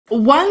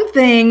One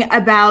thing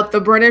about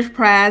the British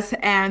press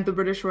and the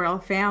British royal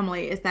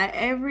family is that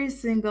every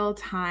single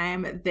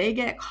time they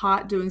get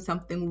caught doing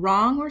something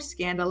wrong or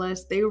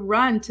scandalous, they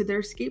run to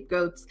their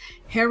scapegoats,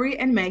 Harry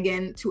and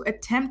Meghan, to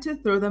attempt to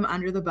throw them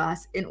under the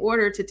bus in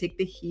order to take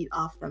the heat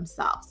off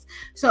themselves.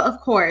 So,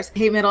 of course,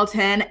 Kate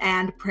Middleton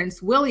and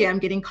Prince William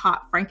getting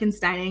caught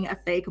Frankensteining a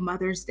fake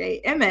Mother's Day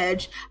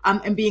image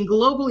and being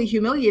globally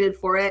humiliated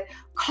for it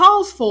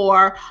calls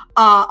for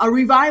a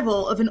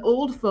revival of an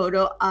old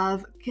photo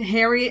of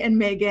Harry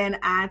and Meghan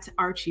at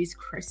Archie's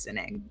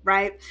christening,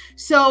 right?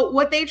 So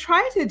what they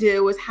tried to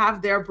do was have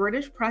their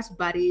British press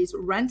buddies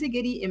run to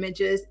Getty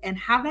Images and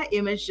have that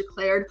image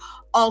declared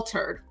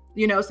altered,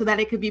 so that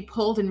it could be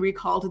pulled and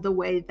recalled the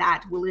way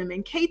that William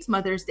and Kate's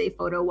Mother's Day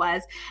photo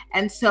was.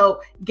 And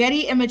so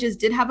Getty Images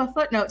did have a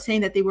footnote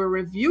saying that they were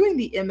reviewing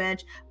the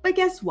image, but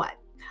guess what?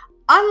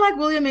 Unlike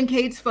William and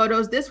Kate's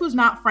photos, this was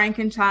not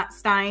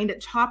frankensteined,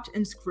 chopped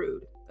and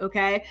screwed.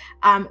 Okay,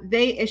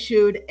 they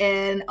issued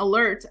an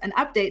alert, an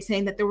update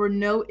saying that there were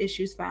no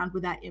issues found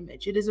with that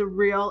image. It is a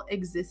real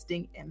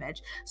existing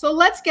image. So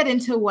let's get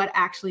into what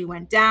actually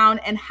went down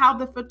and how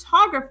the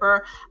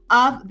photographer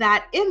of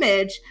that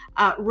image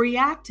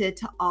reacted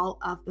to all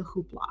of the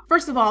hoopla.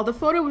 First of all, the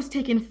photo was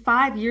taken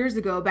 5 years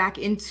ago, back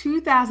in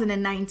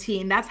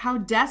 2019. That's how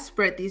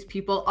desperate these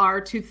people are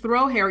to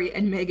throw Harry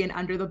and Meghan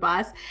under the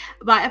bus,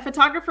 by a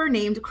photographer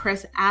named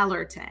Chris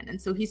Allerton.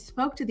 And so he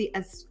spoke to the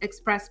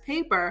Express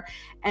paper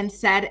and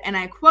said, and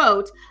I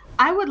quote,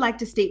 "I would like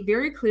to state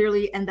very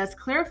clearly and thus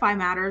clarify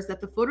matters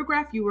that the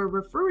photograph you were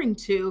referring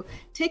to,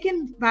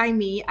 taken by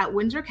me at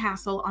Windsor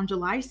Castle on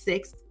July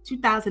 6th,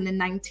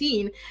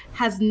 2019,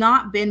 has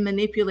not been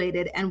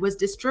manipulated and was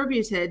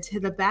distributed to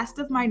the best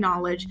of my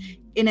knowledge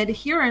in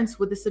adherence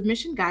with the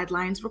submission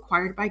guidelines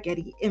required by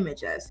Getty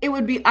Images. It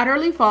would be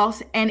utterly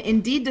false and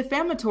indeed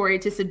defamatory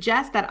to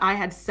suggest that I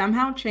had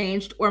somehow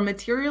changed or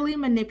materially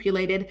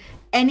manipulated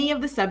any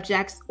of the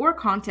subjects or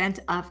content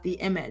of the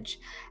image.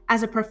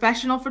 As a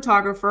professional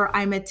photographer,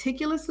 I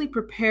meticulously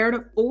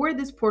prepared for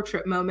this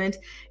portrait moment,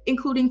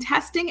 including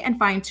testing and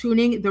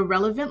fine-tuning the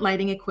relevant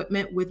lighting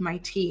equipment with my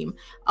team,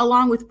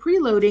 along with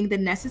preloading the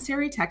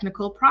necessary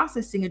technical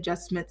processing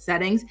adjustment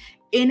settings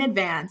in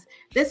advance.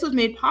 This was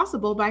made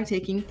possible by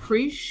taking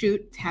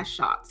pre-shoot test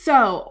shots.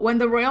 So when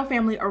the royal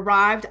family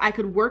arrived, I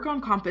could work on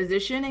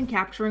composition and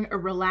capturing a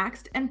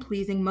relaxed and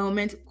pleasing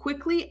moment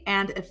quickly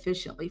and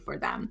efficiently for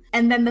them.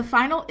 And then the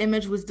final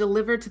image was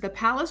delivered to the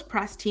palace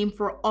press team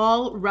for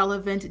all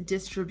relevant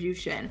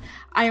distribution.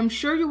 I am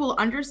sure you will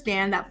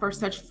understand that for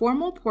such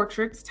formal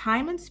portraits,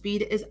 time and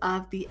speed is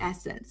of the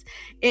essence.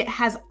 It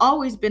has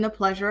always been a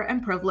pleasure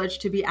and privilege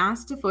to be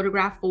asked to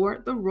photograph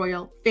for the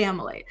royal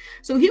family."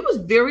 So he was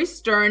very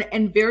stern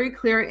and very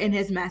clear in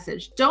his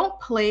message. Don't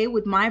play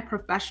with my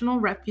professional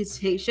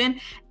reputation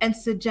and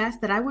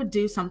suggest that I would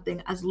do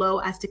something as low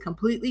as to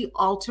completely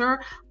alter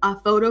a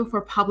photo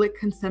for public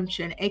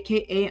consumption,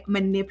 aka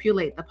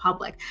manipulate the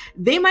public.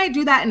 They might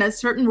do that in a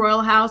certain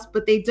royal house,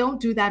 but they don't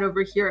do that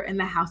over here in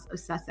the House of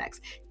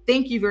Sussex.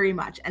 Thank you very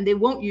much. And they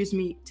won't use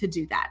me to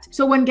do that.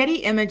 So when Getty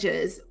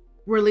Images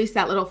released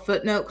that little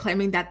footnote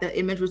claiming that the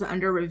image was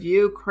under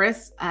review,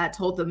 Chris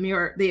told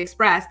the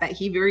Express that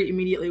he very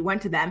immediately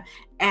went to them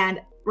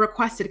and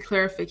requested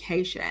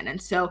clarification. And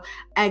so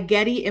a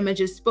Getty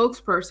Images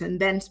spokesperson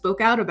then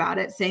spoke out about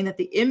it, saying that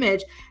the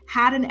image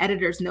had an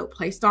editor's note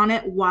placed on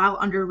it while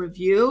under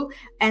review,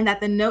 and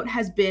that the note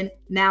has been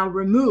now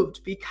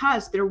removed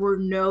because there were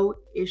no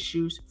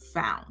issues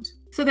found.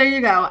 So there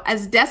you go.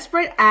 As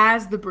desperate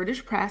as the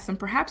British press and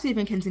perhaps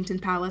even Kensington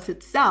Palace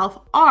itself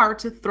are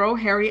to throw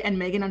Harry and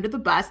Meghan under the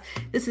bus,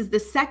 this is the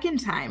second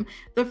time.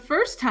 The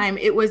first time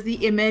it was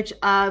the image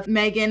of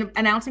Meghan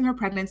announcing her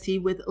pregnancy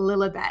with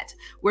Lilibet,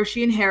 where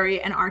she and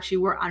Harry and Archie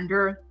were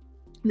under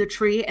the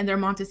tree in their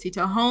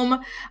Montecito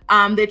home.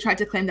 They tried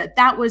to claim that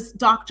that was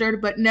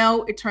doctored, but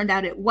no, it turned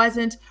out it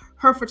wasn't.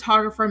 Her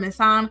photographer,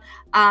 Meghan,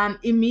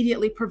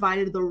 immediately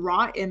provided the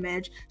raw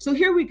image. So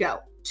here we go.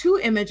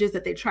 Two images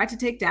that they tried to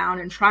take down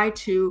and try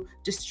to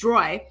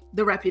destroy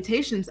the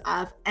reputations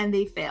of, and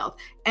they failed.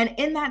 And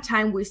in that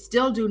time, we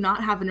still do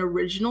not have an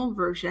original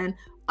version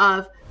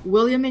of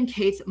William and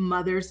Kate's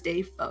Mother's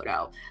Day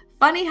photo.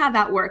 Funny how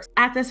that works.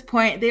 At this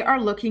point, they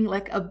are looking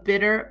like a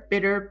bitter,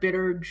 bitter,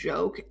 bitter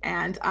joke.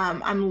 And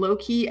I'm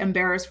low-key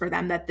embarrassed for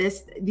them that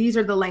these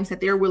are the lengths that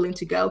they're willing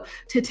to go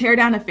to tear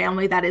down a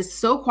family that is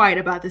so quiet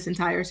about this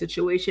entire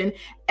situation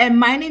and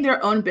minding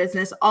their own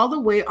business all the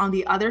way on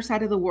the other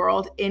side of the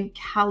world in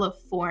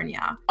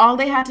California. All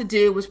they had to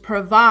do was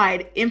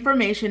provide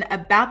information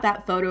about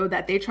that photo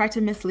that they tried to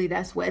mislead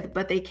us with,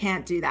 but they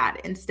can't do that.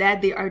 Instead,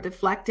 they are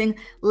deflecting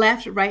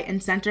left, right,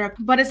 and center,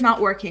 but it's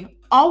not working.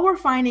 All we're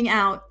finding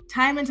out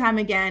time and time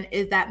again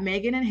is that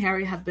Meghan and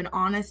Harry have been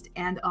honest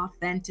and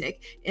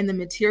authentic in the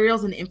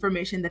materials and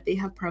information that they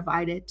have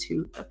provided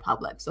to the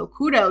public. So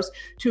kudos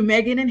to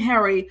Meghan and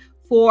Harry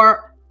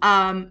for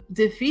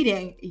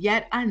defeating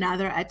yet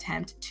another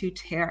attempt to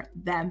tear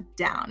them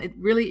down. It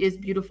really is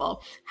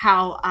beautiful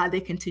how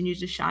they continue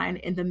to shine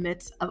in the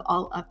midst of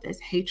all of this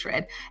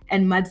hatred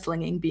and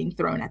mudslinging being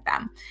thrown at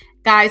them.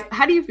 Guys,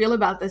 how do you feel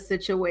about this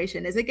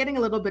situation? Is it getting a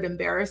little bit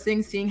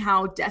embarrassing seeing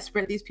how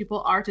desperate these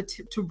people are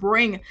to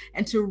bring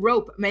and to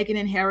rope Meghan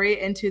and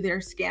Harry into their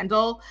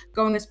scandal,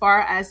 going as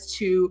far as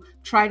to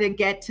try to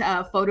get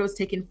photos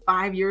taken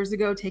 5 years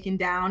ago taken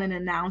down and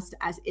announced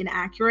as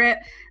inaccurate?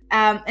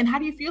 And how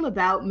do you feel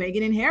about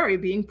Meghan and Harry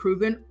being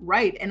proven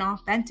right and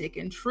authentic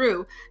and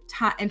true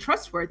and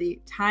trustworthy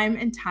time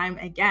and time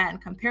again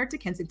compared to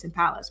Kensington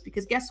Palace?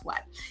 Because guess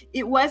what?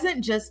 It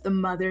wasn't just the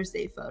Mother's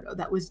Day photo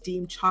that was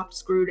deemed chopped,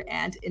 screwed,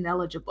 and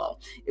ineligible.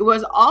 It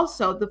was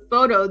also the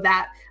photo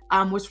that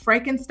was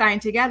Frankenstein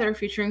together,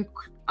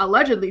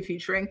 allegedly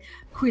featuring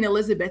Queen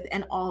Elizabeth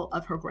and all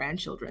of her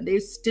grandchildren. They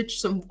stitched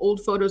some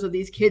old photos of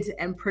these kids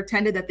and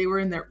pretended that they were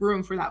in their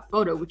room for that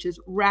photo, which is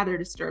rather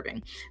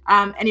disturbing.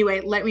 Anyway,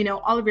 let me know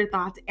all of your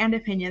thoughts and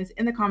opinions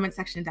in the comment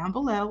section down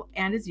below.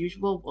 And as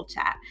usual, we'll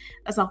chat.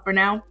 That's all for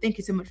now. Thank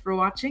you so much for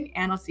watching,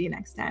 and I'll see you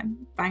next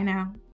time. Bye now.